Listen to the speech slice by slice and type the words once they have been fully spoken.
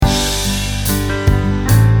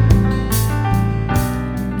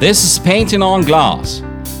This is Painting on Glass,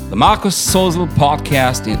 the Markus Sozel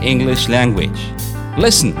podcast in English language.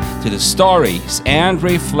 Listen to the stories and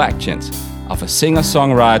reflections of a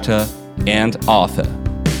singer-songwriter and author.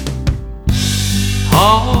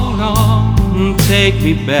 Hold on, take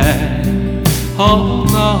me back. Hold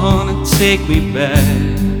on and take me back.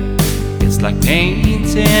 It's like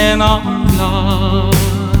painting on glass.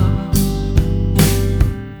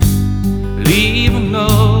 Leave a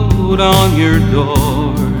note on your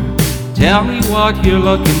door. Tell me what you're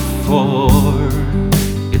looking for.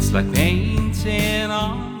 It's like painting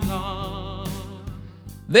on glass.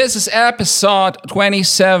 This is episode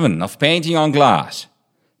 27 of Painting on Glass.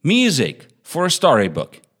 Music for a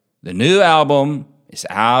storybook. The new album is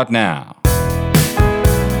out now.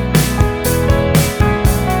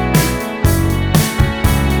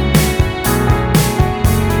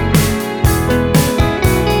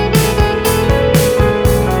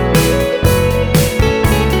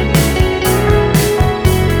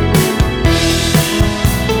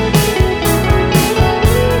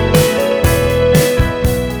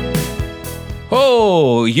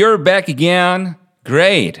 Oh, you're back again?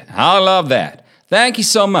 Great. I love that. Thank you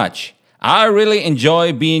so much. I really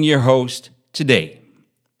enjoy being your host today.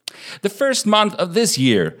 The first month of this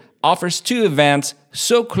year offers two events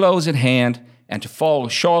so close at hand and to follow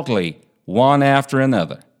shortly, one after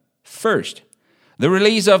another. First, the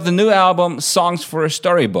release of the new album Songs for a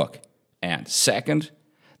Storybook. And second,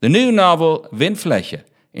 the new novel Windfläche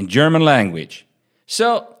in German language.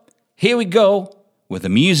 So, here we go with the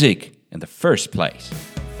music in the first place.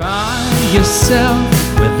 Find yourself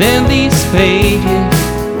within these pages.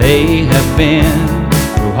 They have been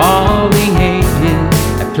through all the ages.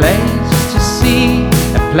 A place to see,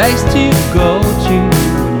 a place to go to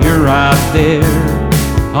when you're out there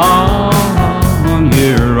on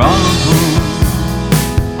your own.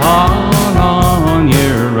 On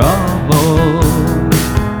your own.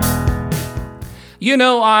 You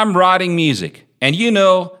know I'm writing music, and you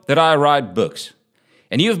know that I write books.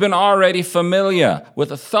 And you've been already familiar with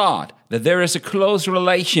the thought that there is a close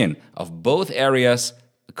relation of both areas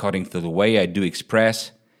according to the way I do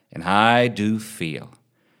express and I do feel.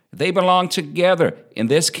 They belong together. In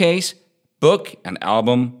this case, book and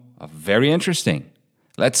album are very interesting.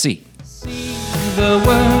 Let's see. See the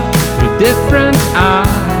world through different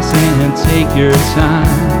eyes and take your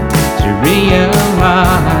time to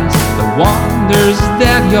realize the wonders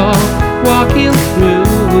that you're walking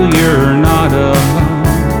through. You're not alone.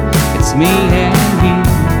 It's me and you,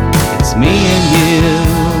 it's me and you.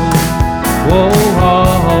 Whoa,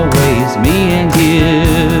 always me and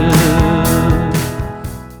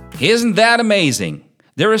you. Isn't that amazing?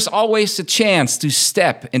 There is always a chance to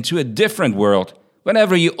step into a different world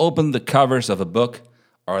whenever you open the covers of a book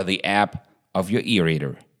or the app of your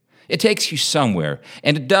e-reader. It takes you somewhere,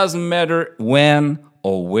 and it doesn't matter when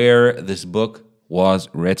or where this book was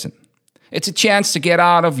written. It's a chance to get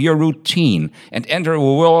out of your routine and enter a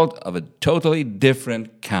world of a totally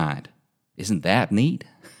different kind. Isn't that neat?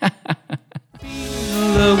 Feel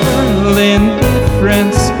the world in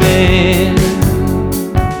different spin.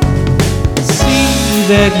 See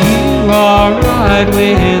that you are right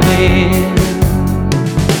within.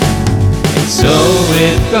 And so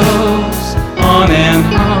it goes on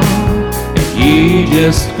and on if you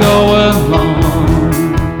just go along.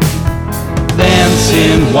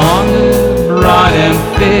 Dancing, wander, bright and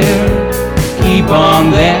fair. Keep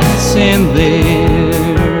on dancing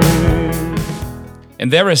there.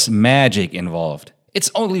 And there is magic involved.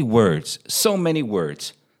 It's only words, so many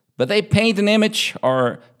words. But they paint an image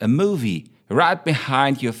or a movie right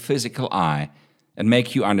behind your physical eye and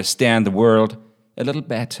make you understand the world a little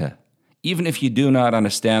better, even if you do not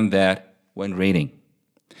understand that when reading.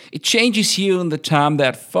 It changes you in the time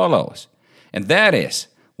that follows. And that is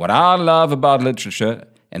what I love about literature,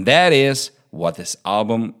 and that is what this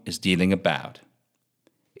album is dealing about.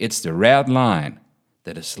 It's the red line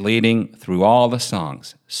that is leading through all the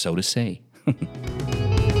songs, so to say.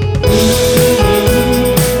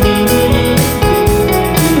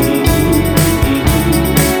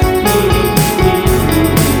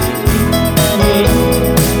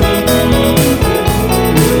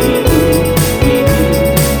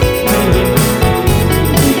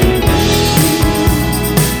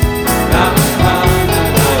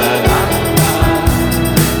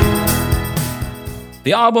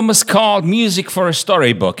 The album is called Music for a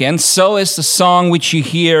Storybook, and so is the song which you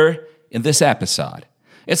hear in this episode.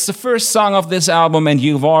 It's the first song of this album, and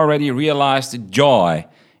you've already realized the joy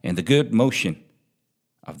and the good motion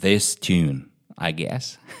of this tune, I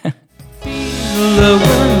guess. Feel the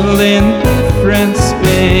world in different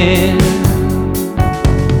spin.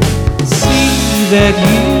 See that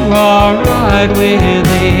you are right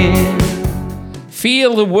within.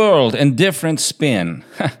 Feel the world in different spin.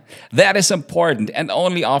 That is important and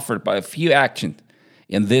only offered by a few actions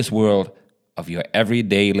in this world of your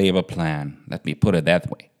everyday labor plan. Let me put it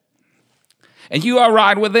that way. And you are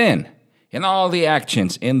right within in all the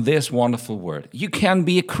actions in this wonderful world. You can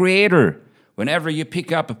be a creator whenever you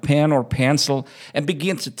pick up a pen or pencil and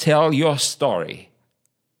begin to tell your story.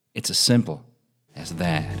 It's as simple as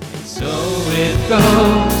that. So it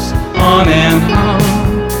goes on and on,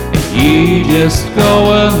 and you just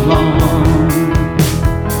go along.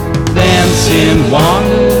 Dancing,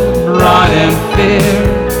 wonder, bright and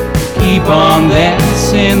fair, keep on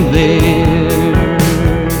dancing there.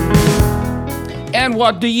 And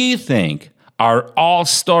what do you think? Are all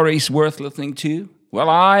stories worth listening to? Well,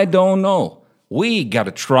 I don't know. We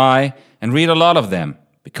gotta try and read a lot of them,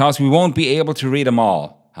 because we won't be able to read them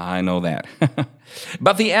all. I know that.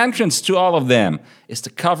 But the entrance to all of them is the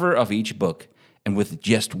cover of each book, and with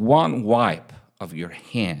just one wipe of your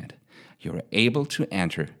hand, you're able to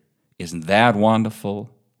enter. Isn't that wonderful?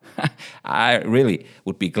 I really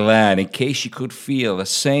would be glad in case you could feel the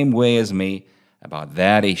same way as me about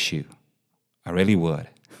that issue. I really would.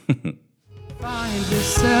 Find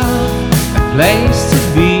yourself a place to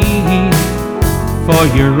be for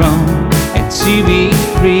your own and to be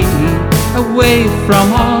free, away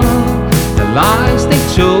from all the lies they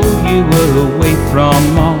told you, away from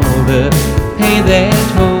all the pain that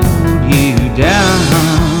hold you down.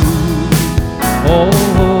 Oh,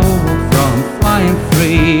 from flying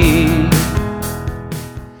free.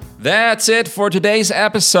 That's it for today's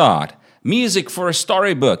episode. Music for a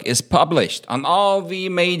Storybook is published on all the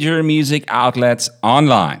major music outlets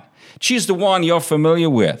online. Choose the one you're familiar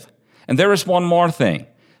with. And there is one more thing.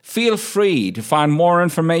 Feel free to find more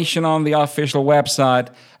information on the official website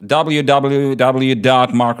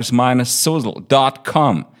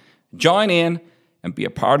www.marcus-susel.com. Join in and be a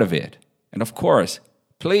part of it. And of course,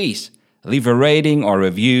 please leave a rating or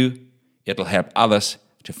review. It'll help others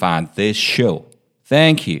to find this show.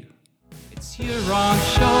 Thank you. It's your own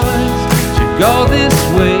choice to go this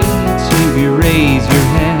way, to raise your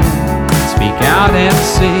hand, speak out and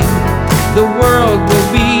say the world will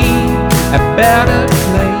be a better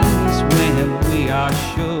place when we are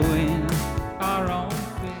showing our own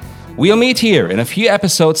face. We'll meet here in a few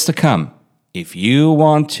episodes to come, if you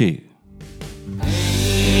want to.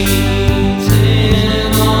 Painting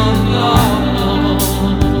on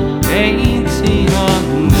love, painting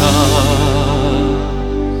on love.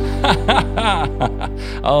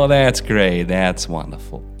 Oh, that's great. That's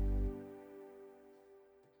wonderful.